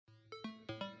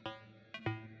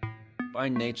By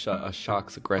nature, are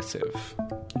sharks aggressive?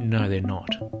 No, they're not.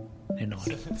 They're not.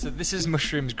 So this is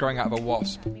mushrooms growing out of a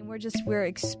wasp. I mean, we're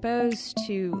exposed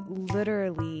to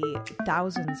literally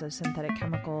thousands of synthetic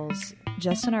chemicals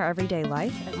just in our everyday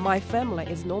life. My family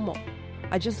is normal.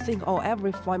 I just think,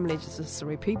 every family is just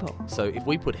 3 people. So if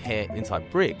we put hair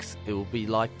inside bricks, it will be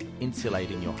like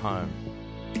insulating your home.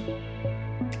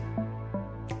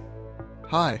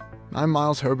 Hi, I'm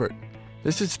Miles Herbert.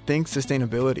 This is Think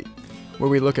Sustainability, where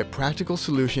we look at practical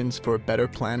solutions for a better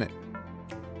planet.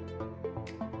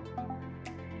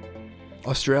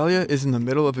 Australia is in the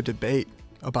middle of a debate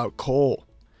about coal.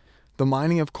 The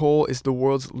mining of coal is the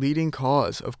world's leading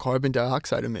cause of carbon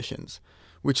dioxide emissions,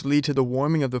 which lead to the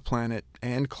warming of the planet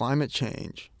and climate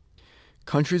change.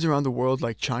 Countries around the world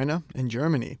like China and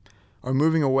Germany are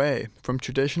moving away from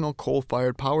traditional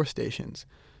coal-fired power stations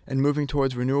and moving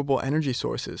towards renewable energy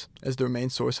sources as their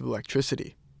main source of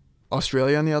electricity.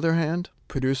 Australia, on the other hand,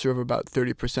 producer of about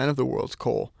 30% of the world's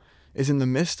coal, is in the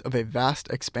midst of a vast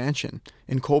expansion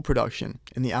in coal production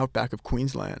in the outback of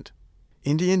Queensland.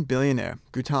 Indian billionaire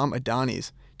Gautam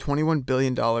Adani's $21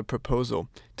 billion proposal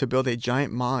to build a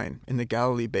giant mine in the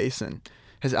Galilee Basin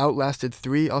has outlasted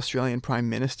 3 Australian prime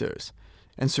ministers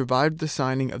and survived the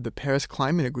signing of the Paris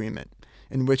Climate Agreement,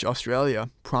 in which Australia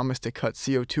promised to cut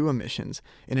CO2 emissions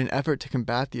in an effort to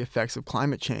combat the effects of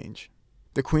climate change.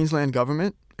 The Queensland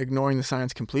government, ignoring the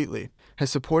science completely, has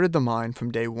supported the mine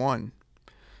from day one.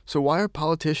 So why are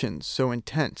politicians so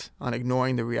intent on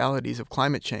ignoring the realities of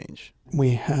climate change?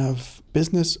 We have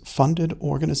business-funded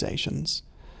organizations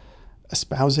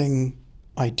espousing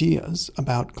ideas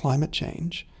about climate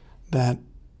change that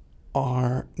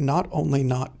are not only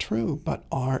not true, but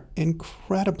are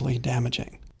incredibly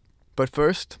damaging. But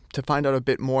first, to find out a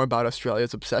bit more about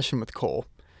Australia's obsession with coal,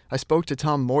 I spoke to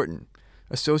Tom Morton,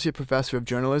 Associate Professor of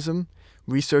Journalism,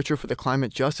 researcher for the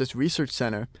Climate Justice Research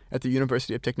Centre at the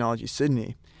University of Technology,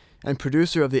 Sydney, and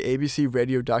producer of the ABC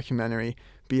radio documentary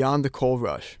Beyond the Coal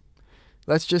Rush.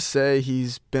 Let's just say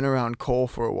he's been around coal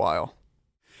for a while.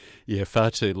 Yeah,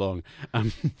 far too long.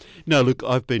 No, look,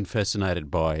 I've been fascinated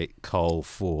by coal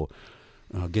for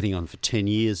getting on for 10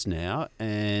 years now,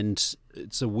 and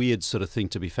it's a weird sort of thing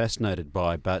to be fascinated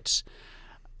by, but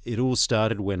it all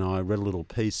started when I read a little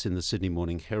piece in the Sydney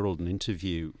Morning Herald, an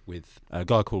interview with a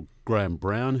guy called Graham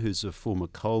Brown, who's a former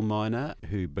coal miner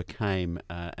who became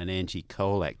an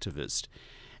anti-coal activist.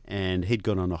 And he'd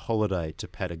gone on a holiday to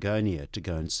Patagonia to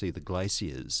go and see the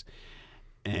glaciers.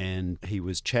 And he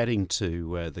was chatting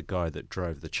to the guy that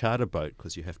drove the charter boat,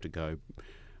 because you have to go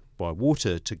by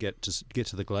water to get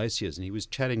to the glaciers. And he was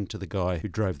chatting to the guy who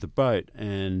drove the boat,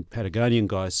 and Patagonian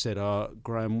guy said,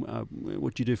 Graham,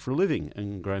 what do you do for a living?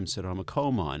 And Graham said, I'm a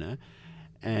coal miner.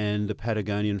 And the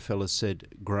Patagonian fella said,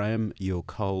 Graham, your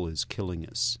coal is killing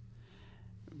us.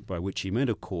 By which he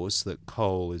meant, of course, that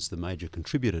coal is the major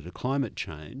contributor to climate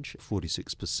change,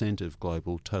 46% of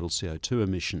global total CO2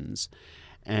 emissions.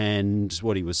 And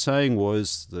what he was saying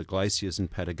was the glaciers in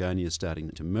Patagonia are starting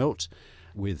to melt,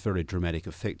 with very dramatic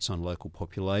effects on local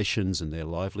populations and their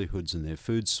livelihoods and their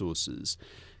food sources.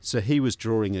 So he was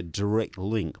drawing a direct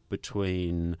link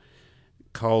between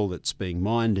coal that's being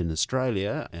mined in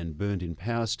Australia and burned in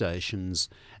power stations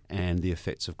and the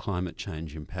effects of climate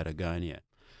change in Patagonia.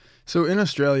 So in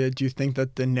Australia, do you think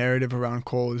that the narrative around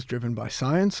coal is driven by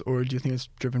science, or do you think it's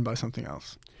driven by something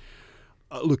else?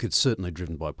 Look, it's certainly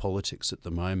driven by politics at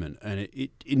the moment. And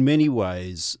it in many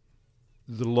ways,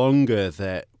 the longer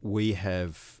that we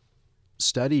have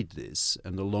studied this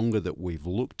and the longer that we've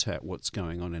looked at what's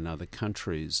going on in other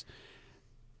countries,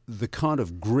 the kind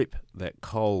of grip that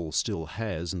coal still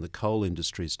has and the coal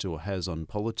industry still has on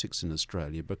politics in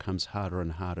Australia becomes harder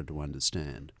and harder to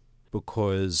understand.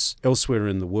 Because elsewhere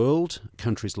in the world,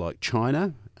 countries like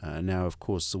China, now of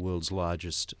course the world's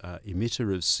largest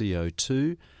emitter of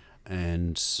CO2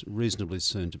 and reasonably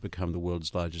soon to become the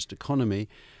world's largest economy,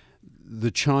 the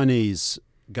Chinese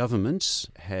government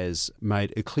has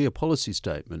made a clear policy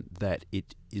statement that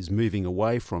it is moving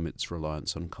away from its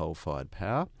reliance on coal-fired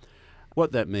power.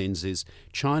 What that means is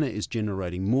China is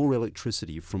generating more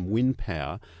electricity from wind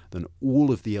power than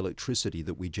all of the electricity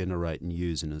that we generate and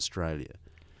use in Australia.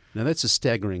 Now, that's a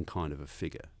staggering kind of a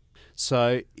figure.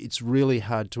 So it's really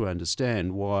hard to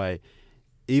understand why,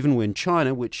 even when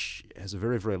China, which has a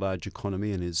very, very large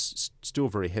economy and is still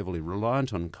very heavily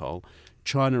reliant on coal,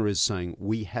 China is saying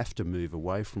we have to move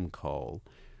away from coal.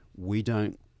 We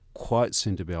don't quite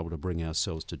seem to be able to bring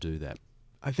ourselves to do that.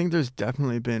 I think there's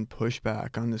definitely been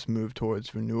pushback on this move towards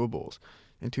renewables.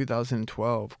 In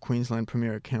 2012, Queensland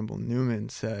Premier Campbell Newman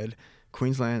said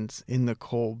Queensland's in the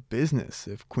coal business.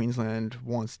 If Queensland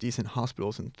wants decent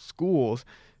hospitals and schools,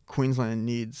 Queensland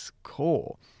needs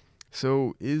coal.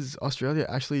 So is Australia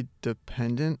actually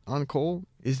dependent on coal?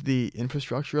 Is the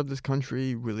infrastructure of this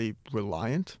country really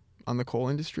reliant on the coal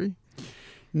industry?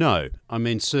 No. I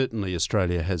mean, certainly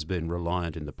Australia has been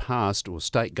reliant in the past, or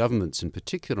state governments in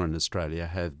particular in Australia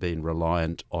have been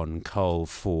reliant on coal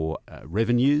for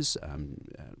revenues,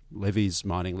 levies,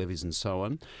 mining levies and so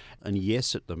on. And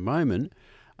yes, at the moment,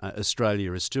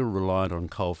 Australia is still reliant on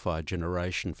coal-fired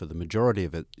generation for the majority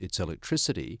of its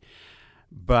electricity,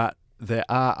 but there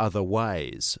are other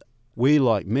ways. We,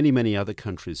 like many, many other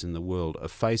countries in the world, are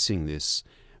facing this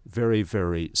very,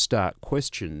 very stark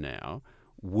question now.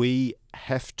 We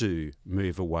have to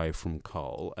move away from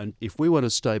coal, and if we want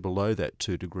to stay below that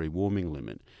 2-degree warming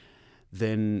limit,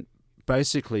 then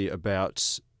basically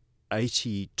about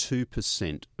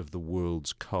 82% of the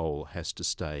world's coal has to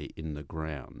stay in the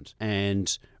ground.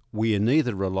 And we are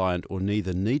neither reliant or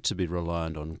neither need to be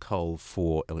reliant on coal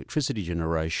for electricity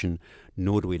generation,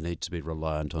 nor do we need to be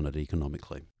reliant on it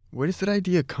economically. Where does that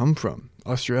idea come from?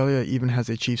 Australia even has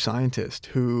a chief scientist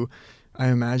who, I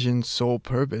imagine, sole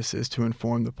purpose is to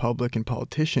inform the public and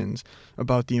politicians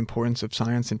about the importance of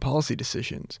science in policy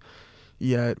decisions.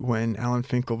 Yet when Alan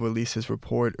Finkel released his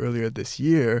report earlier this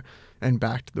year and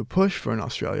backed the push for an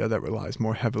Australia that relies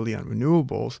more heavily on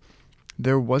renewables,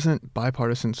 there wasn't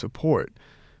bipartisan support.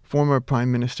 Former Prime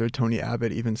Minister Tony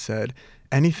Abbott even said,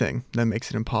 anything that makes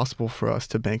it impossible for us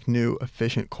to bank new,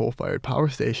 efficient coal-fired power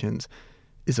stations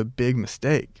is a big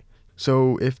mistake.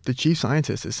 So if the chief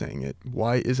scientist is saying it,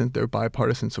 why isn't there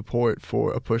bipartisan support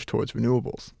for a push towards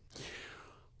renewables?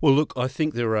 Well, look, I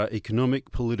think there are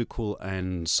economic, political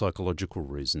and psychological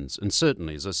reasons. And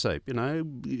certainly, as I say,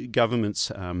 governments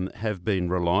have been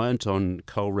reliant on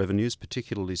coal revenues,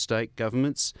 particularly state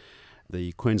governments.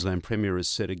 The Queensland Premier has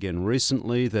said again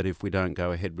recently that if we don't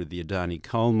go ahead with the Adani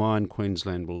coal mine,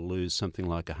 Queensland will lose something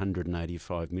like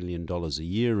 $185 million a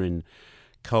year in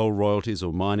coal royalties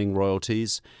or mining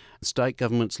royalties. State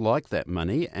governments like that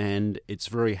money, and it's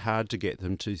very hard to get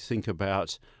them to think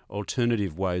about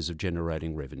alternative ways of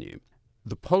generating revenue.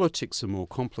 The politics are more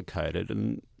complicated,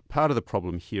 and part of the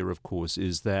problem here, of course,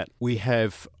 is that we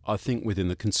have, I think, within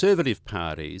the Conservative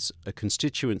parties, a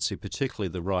constituency, particularly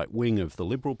the right wing of the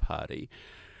Liberal Party,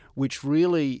 which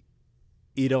really,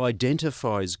 it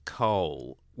identifies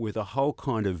coal with a whole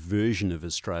kind of version of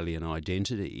Australian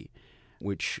identity,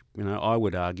 which, I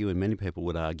would argue, and many people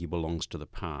would argue, belongs to the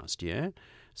past, yeah?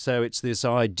 So it's this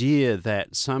idea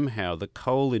that somehow the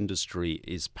coal industry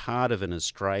is part of an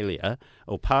Australia,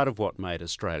 or part of what made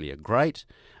Australia great.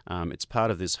 It's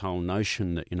part of this whole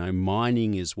notion that,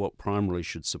 mining is what primarily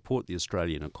should support the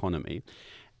Australian economy.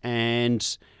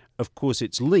 And, of course,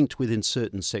 it's linked within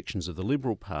certain sections of the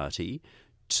Liberal Party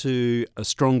to a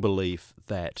strong belief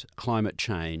that climate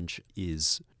change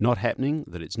is not happening,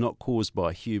 that it's not caused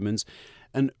by humans.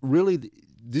 And really,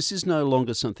 this is no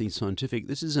longer something scientific.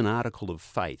 This is an article of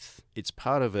faith. It's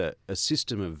part of a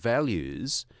system of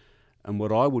values and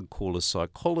what I would call a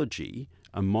psychology,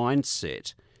 a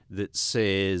mindset that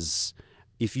says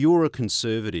if you're a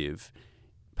conservative,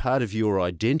 part of your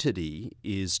identity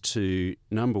is to,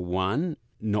 number one,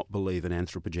 not believe in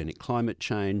anthropogenic climate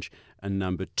change, and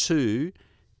number two,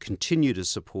 continue to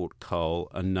support coal,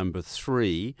 and number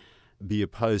three, be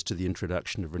opposed to the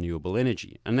introduction of renewable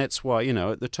energy. And that's why,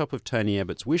 at the top of Tony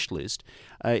Abbott's wish list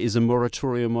is a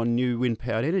moratorium on new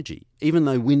wind-powered energy, even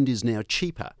though wind is now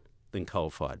cheaper than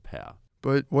coal-fired power.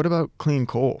 But what about clean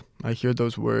coal? I hear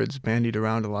those words bandied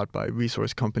around a lot by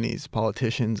resource companies,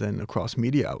 politicians, and across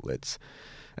media outlets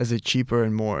as a cheaper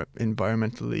and more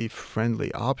environmentally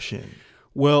friendly option.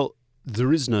 Well,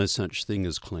 there is no such thing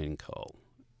as clean coal.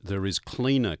 There is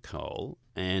cleaner coal,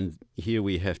 and here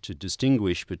we have to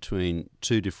distinguish between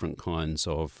two different kinds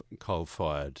of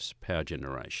coal-fired power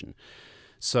generation.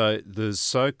 So there's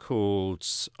so-called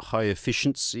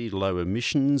high-efficiency,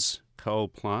 low-emissions coal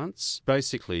plants.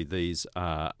 Basically, these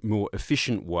are more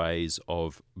efficient ways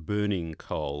of burning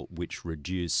coal which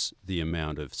reduce the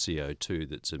amount of CO2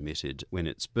 that's emitted when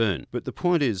it's burnt. But the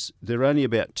point is, they're only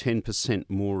about 10%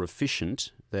 more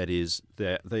efficient. That is,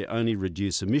 they only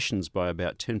reduce emissions by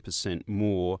about 10%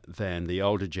 more than the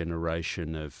older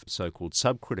generation of so-called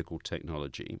subcritical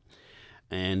technology.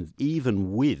 And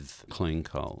even with clean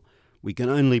coal, we can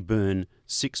only burn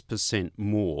 6%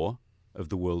 more of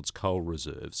the world's coal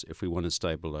reserves if we want to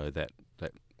stay below that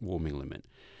warming limit.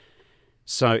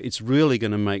 So it's really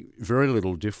going to make very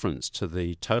little difference to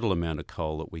the total amount of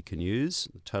coal that we can use,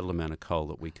 the total amount of coal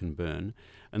that we can burn.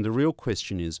 And the real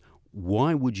question is,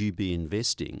 why would you be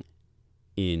investing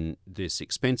in this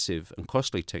expensive and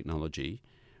costly technology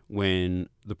when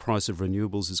the price of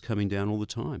renewables is coming down all the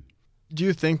time? Do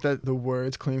you think that the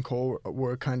words clean coal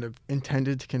were kind of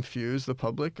intended to confuse the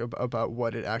public about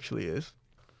what it actually is?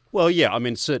 Well, yeah, I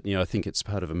mean, certainly I think it's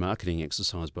part of a marketing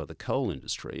exercise by the coal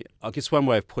industry. I guess one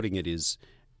way of putting it is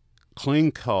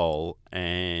clean coal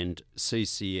and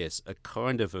CCS are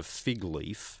kind of a fig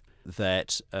leaf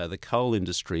that the coal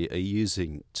industry are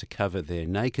using to cover their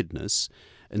nakedness.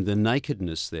 And the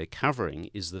nakedness they're covering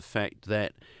is the fact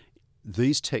that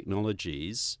these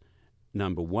technologies,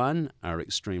 number one, are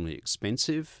extremely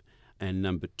expensive, and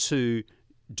number two,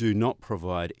 do not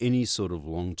provide any sort of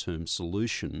long-term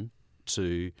solution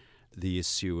to the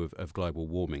issue of global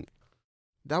warming.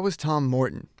 That was Tom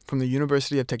Morton from the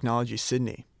University of Technology,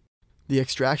 Sydney. The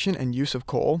extraction and use of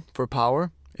coal for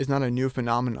power is not a new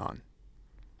phenomenon.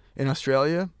 In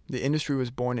Australia, the industry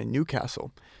was born in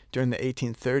Newcastle during the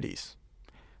 1830s.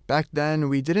 Back then,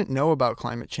 we didn't know about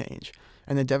climate change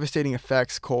and the devastating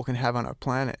effects coal can have on our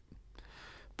planet.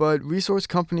 But resource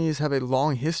companies have a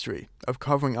long history of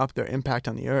covering up their impact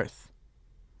on the Earth.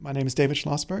 My name is David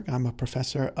Schlossberg. I'm a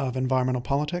professor of environmental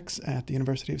politics at the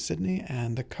University of Sydney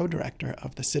and the co-director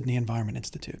of the Sydney Environment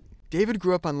Institute. David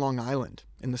grew up on Long Island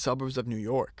in the suburbs of New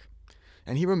York,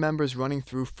 and he remembers running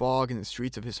through fog in the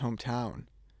streets of his hometown.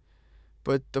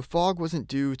 But the fog wasn't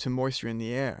due to moisture in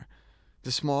the air.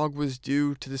 The smog was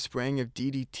due to the spraying of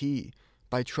DDT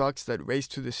by trucks that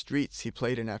raced through the streets he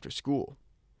played in after school.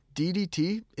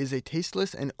 DDT is a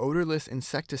tasteless and odorless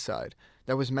insecticide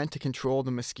that was meant to control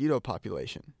the mosquito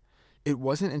population. It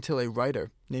wasn't until a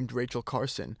writer named Rachel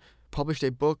Carson published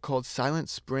a book called Silent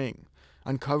Spring,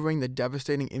 uncovering the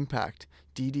devastating impact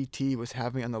DDT was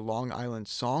having on the Long Island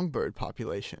songbird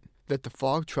population, that the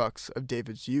fog trucks of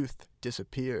David's youth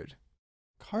disappeared.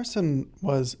 Carson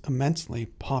was immensely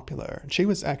popular. She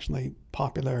was actually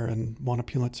popular and won a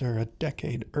Pulitzer a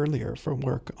decade earlier for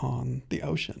work on the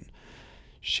ocean.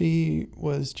 She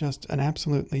was just an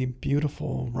absolutely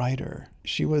beautiful writer.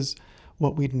 She was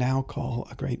what we'd now call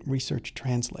a great research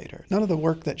translator. None of the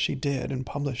work that she did and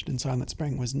published in Silent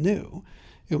Spring was new.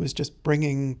 It was just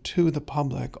bringing to the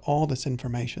public all this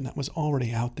information that was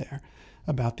already out there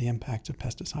about the impacts of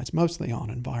pesticides, mostly on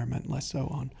environment, less so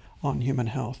on human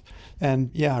health. And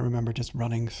yeah, I remember just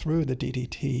running through the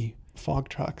DDT fog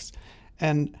trucks.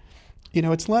 And,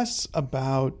 it's less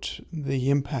about the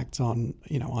impacts on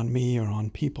me or on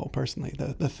people personally.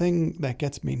 The thing that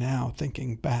gets me now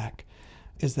thinking back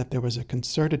is that there was a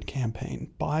concerted campaign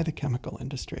by the chemical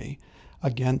industry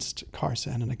against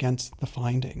Carson and against the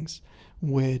findings,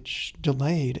 which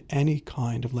delayed any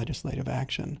kind of legislative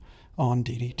action on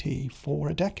DDT for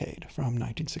a decade, from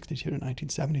 1962 to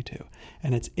 1972.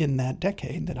 And it's in that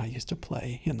decade that I used to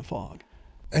play in the fog.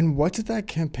 And what did that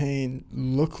campaign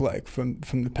look like from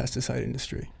the pesticide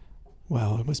industry?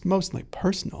 Well, it was mostly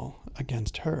personal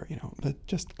against her, the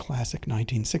just classic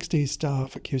 1960s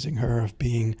stuff, accusing her of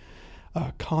being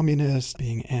a communist,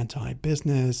 being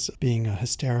anti-business, being a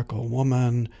hysterical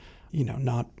woman,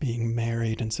 not being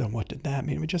married. And so what did that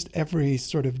mean? Just every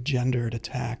sort of gendered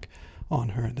attack on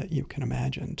her that you can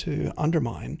imagine to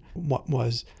undermine what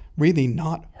was really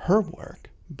not her work,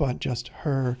 but just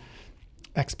her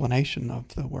explanation of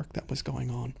the work that was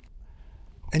going on.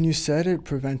 And you said it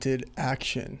prevented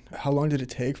action. How long did it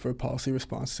take for a policy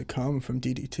response to come from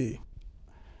DDT?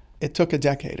 It took a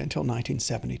decade, until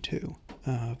 1972,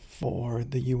 for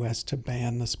the U.S. to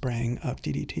ban the spraying of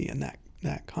DDT in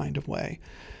that kind of way.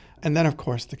 And then, of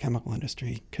course, the chemical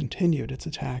industry continued its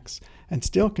attacks and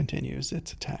still continues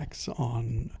its attacks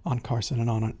on Carson and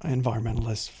on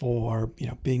environmentalists for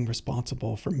being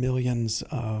responsible for millions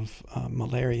of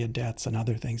malaria deaths and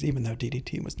other things, even though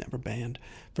DDT was never banned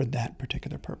for that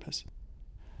particular purpose.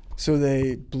 So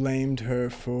they blamed her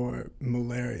for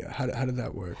malaria. How did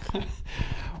that work?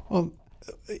 Well,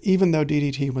 even though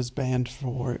DDT was banned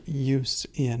for use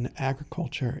in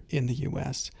agriculture in the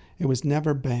U.S., it was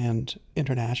never banned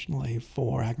internationally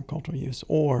for agricultural use,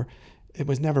 or it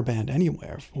was never banned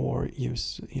anywhere for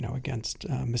use, against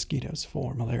mosquitoes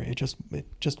for malaria. It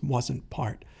just wasn't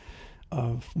part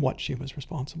of what she was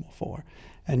responsible for.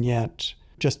 And yet,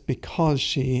 just because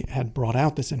she had brought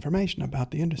out this information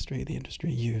about the industry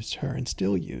used her and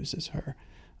still uses her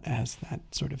as that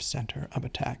sort of center of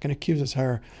attack and accuses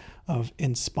her of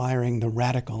inspiring the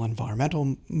radical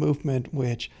environmental movement,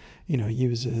 which,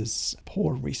 uses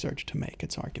poor research to make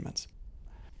its arguments.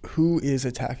 Who is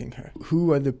attacking her?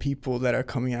 Who are the people that are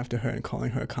coming after her and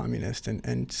calling her a communist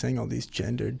and saying all these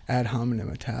gendered ad hominem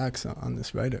attacks on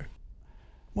this writer?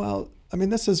 Well,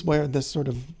 this is where this sort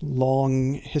of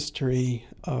long history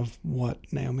of what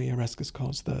Naomi Oreskes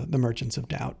calls the merchants of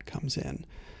doubt comes in.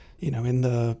 In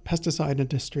the pesticide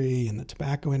industry, in the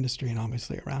tobacco industry, and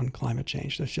obviously around climate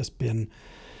change, there's just been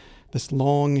this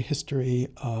long history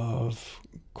of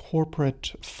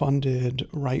corporate-funded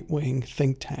right-wing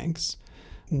think tanks,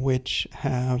 which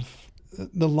have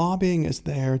the lobbying is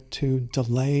there to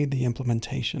delay the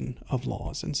implementation of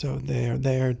laws. And so they're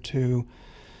there to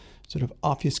sort of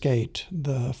obfuscate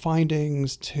the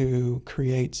findings, to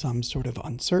create some sort of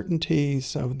uncertainty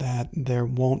so that there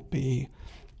won't be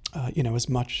as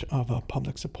much of a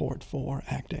public support for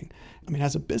acting. I mean,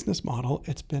 as a business model,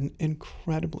 it's been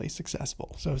incredibly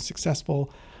successful. So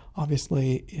successful,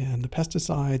 obviously, in the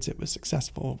pesticides. It was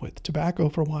successful with tobacco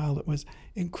for a while. It was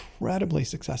incredibly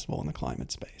successful in the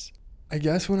climate space. I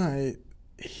guess when I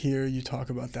hear you talk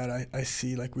about that, I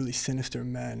see like really sinister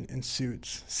men in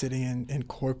suits sitting in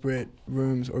corporate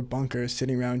rooms or bunkers,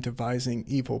 sitting around devising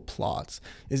evil plots.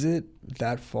 Is it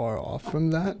that far off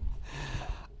from that?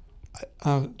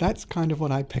 That's kind of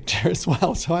what I picture as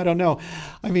well. So I don't know.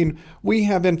 I mean, we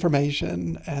have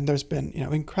information, and there's been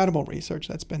incredible research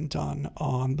that's been done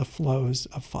on the flows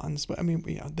of funds. But I mean,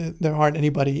 there aren't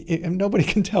nobody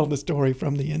can tell the story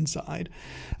from the inside.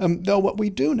 Though what we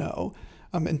do know,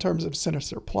 in terms of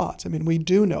sinister plots, I mean, we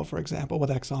do know, for example, with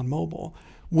ExxonMobil,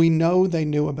 we know they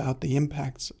knew about the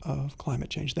impacts of climate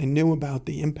change. They knew about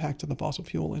the impact of the fossil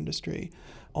fuel industry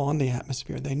on the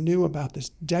atmosphere. They knew about this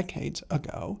decades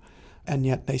ago. And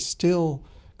yet they still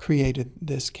created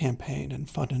this campaign and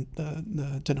funded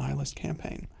the denialist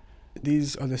campaign.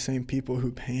 These are the same people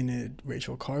who painted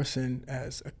Rachel Carson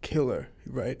as a killer,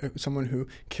 right? Someone who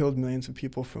killed millions of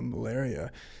people from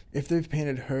malaria. If they've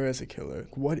painted her as a killer,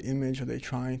 what image are they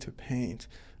trying to paint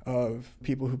of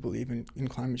people who believe in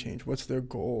climate change? What's their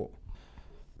goal?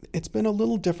 It's been a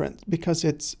little different because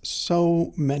it's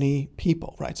so many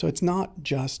people, right? So it's not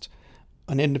just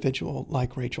an individual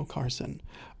like Rachel Carson.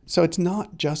 So it's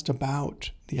not just about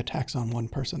the attacks on one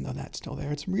person, though that's still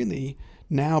there. It's really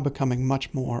now becoming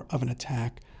much more of an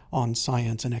attack on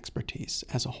science and expertise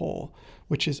as a whole,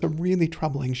 which is a really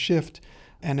troubling shift.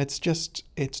 And it's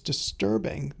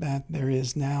disturbing that there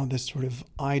is now this sort of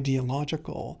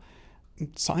ideological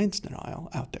science denial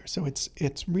out there. So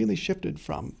it's really shifted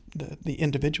from the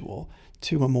individual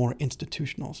to a more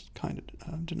institutional kind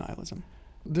of denialism.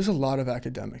 There's a lot of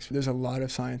academics. There's a lot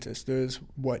of scientists. There's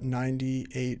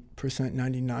 98%,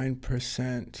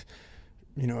 99%,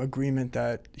 agreement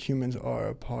that humans are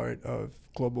a part of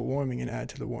global warming and add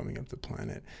to the warming of the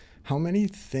planet. How many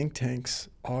think tanks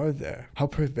are there? How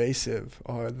pervasive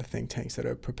are the think tanks that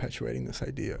are perpetuating this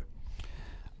idea?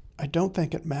 I don't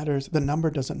think it matters. The number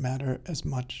doesn't matter as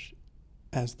much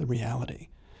as the reality.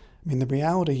 I mean, the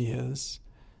reality is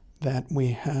that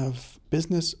we have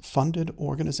business-funded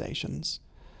organizations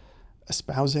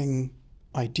espousing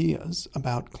ideas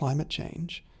about climate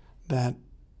change that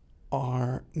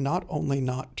are not only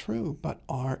not true, but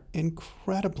are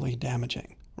incredibly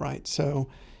damaging, right? So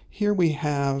here we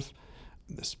have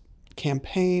this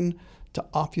campaign to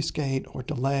obfuscate or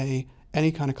delay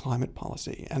any kind of climate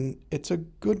policy. And it's a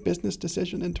good business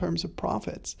decision in terms of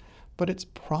profits, but it's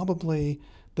probably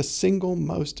the single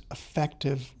most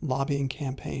effective lobbying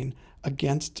campaign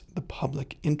against the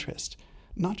public interest,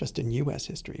 not just in U.S.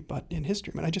 history, but in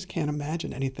history. I mean, I just can't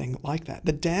imagine anything like that.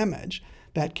 The damage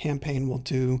that campaign will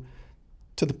do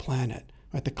to the planet,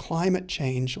 right? The climate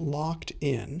change locked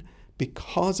in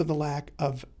because of the lack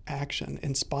of action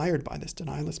inspired by this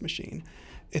denialist machine.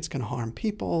 It's going to harm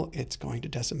people. It's going to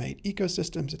decimate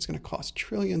ecosystems. It's going to cost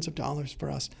trillions of dollars for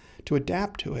us to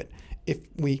adapt to it, if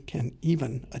we can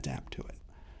even adapt to it.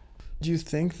 Do you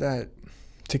think that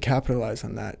to capitalize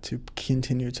on that, to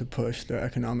continue to push their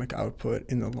economic output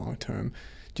in the long term,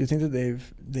 do you think that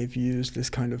they've used this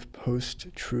kind of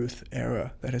post-truth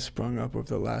era that has sprung up over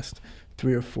the last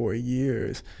 3 or 4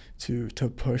 years to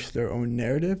push their own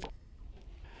narrative?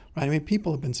 Right. I mean,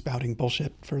 people have been spouting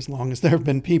bullshit for as long as there have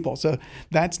been people, so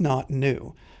that's not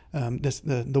new.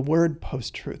 The word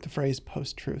post-truth, the phrase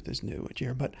post-truth is new,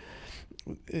 Ajir, but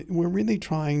we're really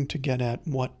trying to get at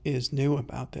what is new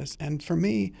about this. And for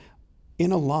me,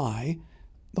 in a lie,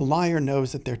 the liar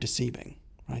knows that they're deceiving,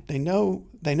 right? They know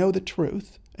the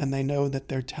truth, and they know that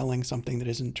they're telling something that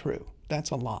isn't true. That's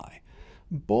a lie.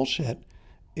 Bullshit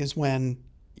is when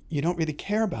you don't really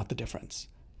care about the difference,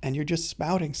 and you're just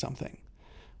spouting something.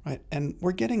 Right. And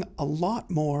we're getting a lot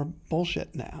more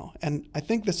bullshit now. And I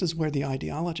think this is where the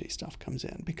ideology stuff comes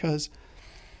in, because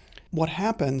what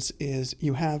happens is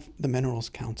you have the Minerals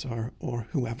Council or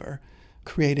whoever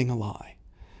creating a lie.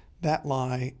 That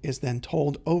lie is then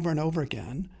told over and over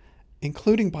again,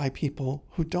 including by people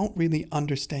who don't really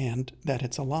understand that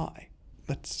it's a lie.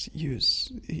 Let's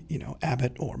use,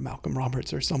 Abbott or Malcolm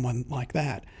Roberts or someone like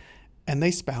that. And they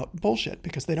spout bullshit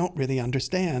because they don't really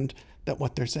understand that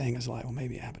what they're saying is a lie. Well,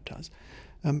 maybe Abbott does.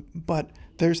 But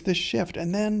there's this shift.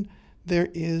 And then there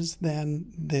is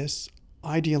then this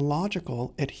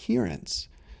ideological adherence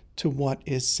to what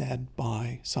is said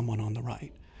by someone on the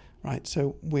right, right?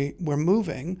 So we're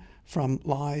moving from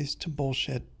lies to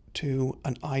bullshit to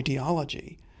an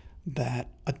ideology that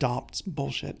adopts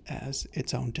bullshit as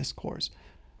its own discourse.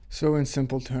 So in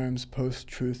simple terms,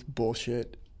 post-truth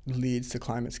bullshit leads to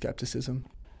climate skepticism?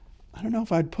 I don't know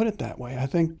if I'd put it that way. I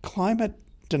think climate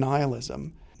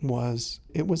denialism was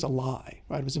a lie,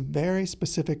 right? It was a very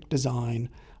specific design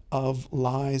of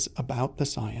lies about the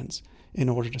science in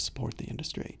order to support the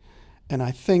industry. And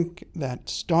I think that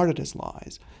started as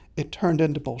lies. It turned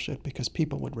into bullshit because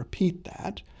people would repeat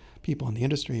that. People in the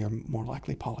industry, or more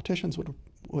likely politicians,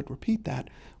 would repeat that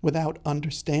without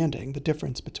understanding the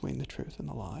difference between the truth and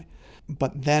the lie.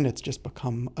 But then it's just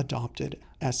become adopted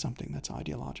as something that's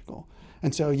ideological.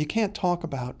 And so you can't talk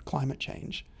about climate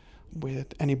change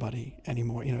with anybody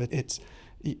anymore. You know,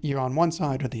 you're on one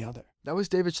side or the other. That was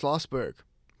David Schlossberg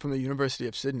from the University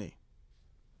of Sydney.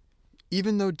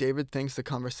 Even though David thinks the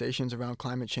conversations around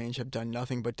climate change have done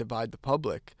nothing but divide the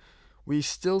public, we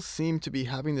still seem to be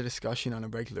having the discussion on a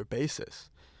regular basis.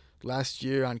 Last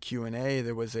year on Q&A,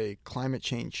 there was a climate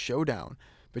change showdown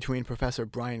between Professor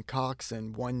Brian Cox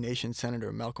and One Nation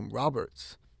Senator Malcolm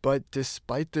Roberts. But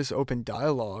despite this open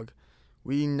dialogue,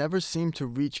 we never seem to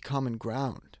reach common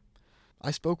ground.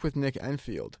 I spoke with Nick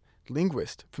Enfield,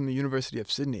 linguist from the University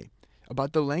of Sydney,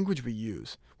 about the language we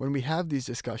use when we have these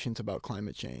discussions about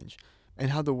climate change,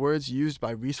 and how the words used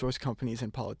by resource companies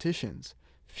and politicians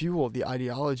fuel the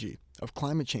ideology of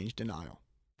climate change denial.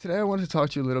 Today I want to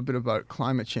talk to you a little bit about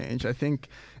climate change. I think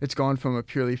it's gone from a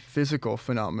purely physical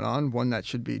phenomenon, one that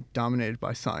should be dominated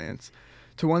by science,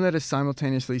 to one that is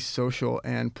simultaneously social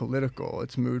and political.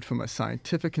 It's moved from a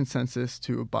scientific consensus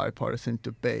to a bipartisan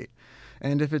debate.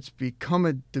 And if it's become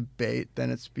a debate,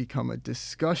 then it's become a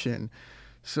discussion.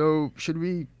 So should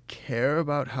we care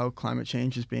about how climate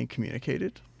change is being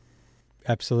communicated?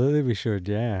 Absolutely we should,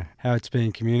 yeah. How it's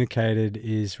being communicated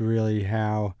is really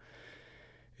how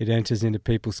it enters into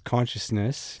people's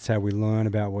consciousness. It's how we learn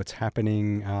about what's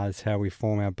happening. It's how we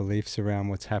form our beliefs around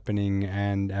what's happening,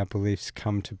 and our beliefs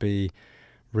come to be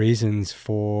reasons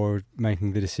for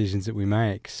making the decisions that we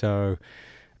make. So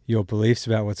your beliefs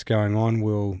about what's going on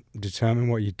will determine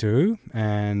what you do,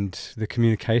 and the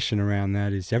communication around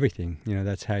that is everything. You know,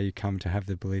 that's how you come to have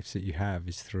the beliefs that you have,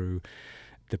 is through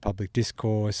the public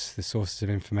discourse, the sources of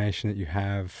information that you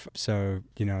have. So,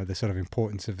 you know, the sort of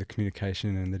importance of the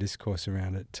communication and the discourse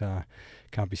around it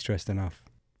can't be stressed enough.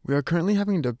 We are currently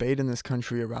having a debate in this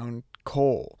country around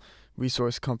coal.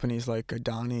 Resource companies like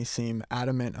Adani seem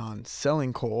adamant on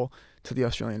selling coal to the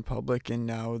Australian public, and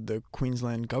now the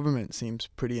Queensland government seems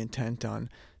pretty intent on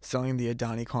selling the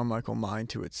Adani Carmichael mine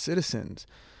to its citizens.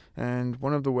 And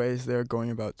one of the ways they're going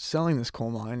about selling this coal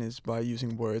mine is by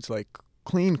using words like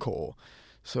clean coal.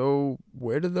 So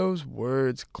where do those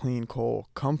words clean coal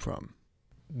come from?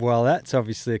 Well, that's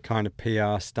obviously a kind of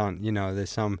PR stunt. You know, there's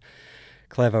some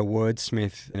clever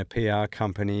wordsmith in a PR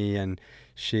company, and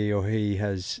she or he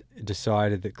has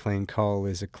decided that clean coal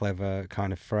is a clever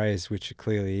kind of phrase, which it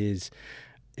clearly is.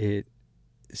 It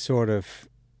sort of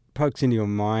pokes into your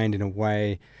mind in a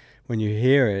way. When you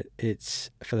hear it, it's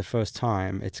for the first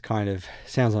time, it's kind of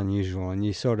sounds unusual, and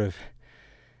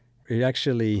it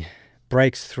actually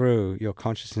breaks through your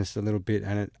consciousness a little bit,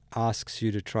 and it asks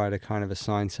you to try to kind of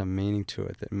assign some meaning to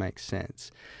it that makes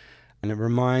sense. And it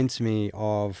reminds me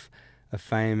of a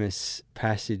famous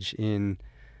passage in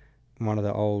one of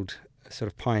the old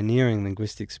sort of pioneering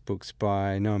linguistics books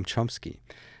by Noam Chomsky.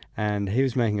 And he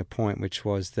was making a point, which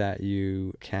was that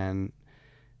you can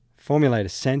formulate a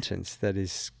sentence that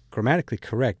is grammatically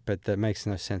correct, but that makes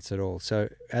no sense at all. So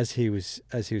as he was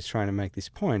trying to make this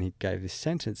point, he gave this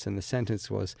sentence, and the sentence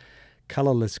was,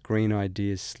 "Colourless green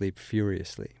ideas sleep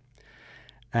furiously."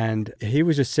 And he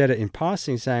was just said it in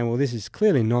passing, saying, well, this is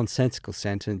clearly a nonsensical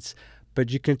sentence,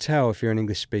 but you can tell if you're an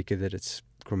English speaker that it's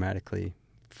grammatically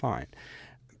fine.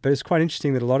 But it's quite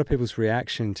interesting that a lot of people's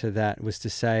reaction to that was to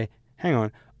say, hang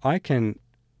on, I can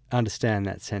understand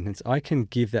that sentence. I can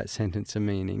give that sentence a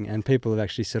meaning. And people have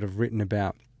actually sort of written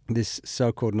about this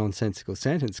so-called nonsensical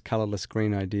sentence, colourless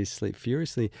green ideas sleep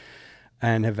furiously,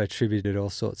 and have attributed all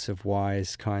sorts of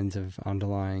wise kinds of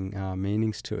underlying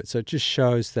meanings to it. So it just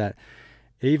shows that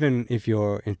even if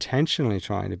you're intentionally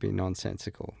trying to be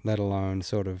nonsensical, let alone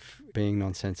sort of being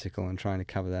nonsensical and trying to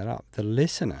cover that up, the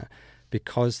listener,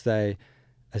 because they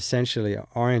essentially are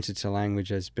oriented to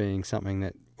language as being something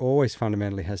that always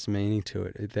fundamentally has meaning to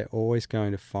it, they're always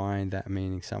going to find that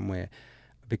meaning somewhere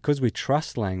because we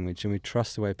trust language and we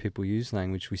trust the way people use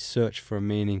language, we search for a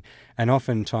meaning, and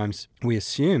oftentimes we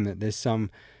assume that there's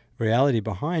some reality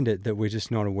behind it that we're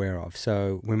just not aware of.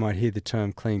 So we might hear the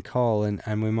term clean coal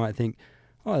and we might think,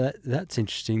 oh, that's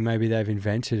interesting. Maybe they've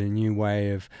invented a new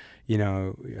way of,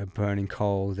 burning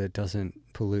coal that doesn't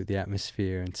pollute the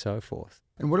atmosphere and so forth.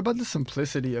 And what about the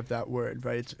simplicity of that word,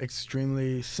 right? It's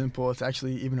extremely simple. It's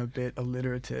actually even a bit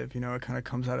alliterative. It kind of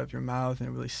comes out of your mouth in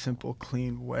a really simple,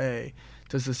 clean way.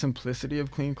 Does the simplicity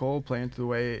of clean coal play into the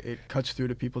way it cuts through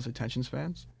to people's attention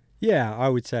spans? Yeah, I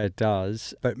would say it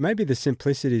does. But maybe the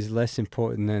simplicity is less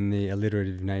important than the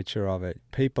alliterative nature of it.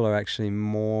 People are actually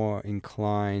more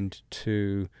inclined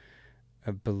to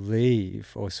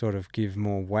believe or sort of give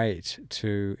more weight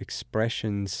to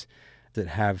expressions that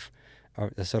have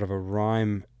a sort of a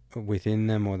rhyme within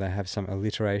them, or they have some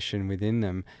alliteration within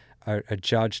them, are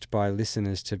judged by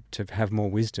listeners to have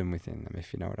more wisdom within them,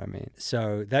 if you know what I mean.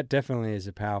 So that definitely is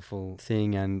a powerful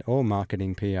thing, and all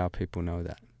marketing PR people know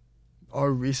that.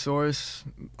 Are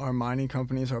our mining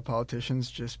companies, our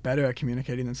politicians just better at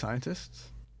communicating than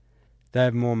scientists? They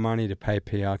have more money to pay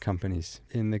PR companies.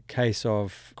 In the case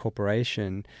of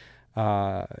corporation,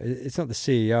 it's not the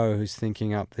CEO who's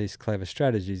thinking up these clever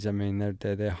strategies. I mean,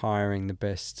 they're hiring the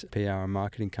best PR and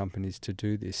marketing companies to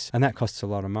do this, and that costs a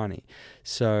lot of money.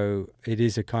 So it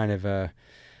is a kind of a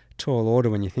tall order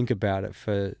when you think about it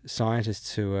for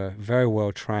scientists who are very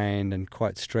well trained and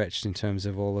quite stretched in terms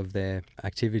of all of their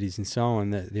activities and so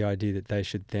on. The idea that they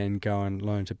should then go and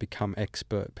learn to become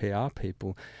expert PR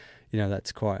people,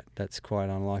 that's quite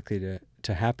unlikely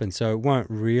to happen. So it won't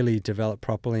really develop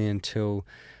properly until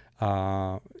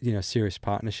serious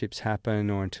partnerships happen,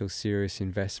 or until serious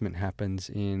investment happens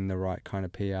in the right kind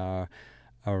of PR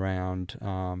around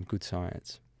good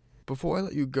science. Before I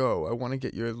let you go, I want to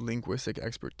get your linguistic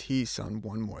expertise on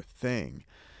one more thing.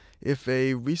 If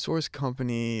a resource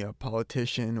company, a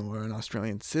politician, or an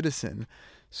Australian citizen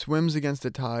swims against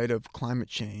the tide of climate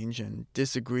change and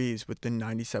disagrees with the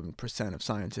 97% of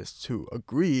scientists who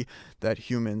agree that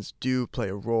humans do play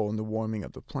a role in the warming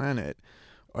of the planet,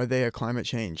 are they a climate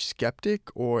change skeptic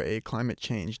or a climate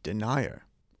change denier?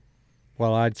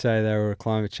 Well, I'd say they were a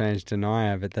climate change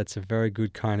denier, but that's a very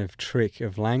good kind of trick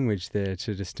of language there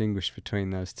to distinguish between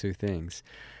those two things.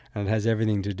 And it has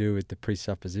everything to do with the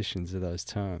presuppositions of those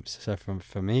terms. So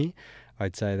for me,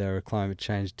 I'd say they're a climate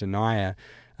change denier,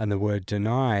 and the word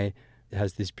deny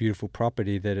has this beautiful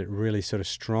property that it really sort of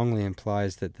strongly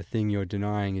implies that the thing you're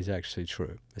denying is actually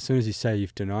true. As soon as you say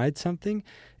you've denied something,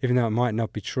 even though it might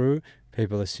not be true,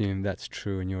 people assume that's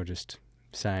true and you're just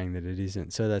saying that it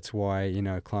isn't. So that's why,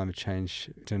 climate change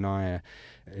denier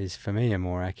is, for me, a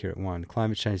more accurate one.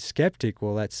 Climate change skeptic,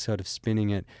 well, that's sort of spinning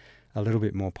it a little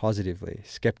bit more positively.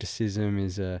 Skepticism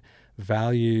is a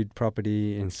valued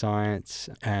property in science,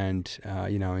 and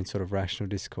in sort of rational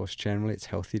discourse generally, it's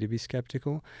healthy to be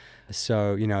skeptical.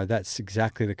 So that's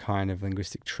exactly the kind of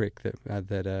linguistic trick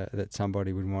that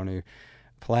somebody would want to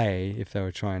play if they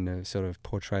were trying to sort of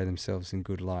portray themselves in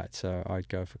good light. So I'd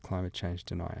go for climate change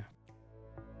denier.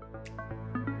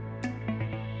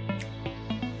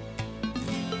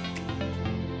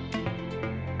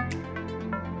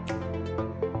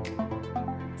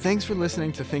 Thanks for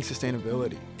listening to Think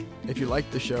Sustainability. If you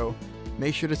liked the show,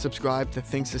 make sure to subscribe to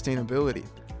Think Sustainability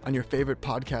on your favorite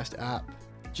podcast app.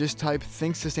 Just type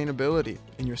Think Sustainability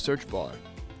in your search bar.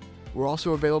 We're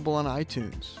also available on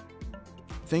iTunes.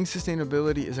 Think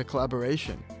Sustainability is a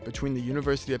collaboration between the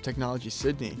University of Technology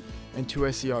Sydney and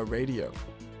 2SER Radio.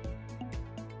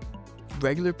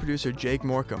 Regular producer Jake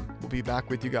Morecambe will be back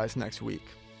with you guys next week.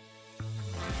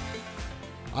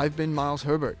 I've been Miles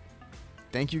Herbert.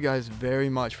 Thank you guys very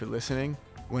much for listening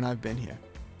when I've been here.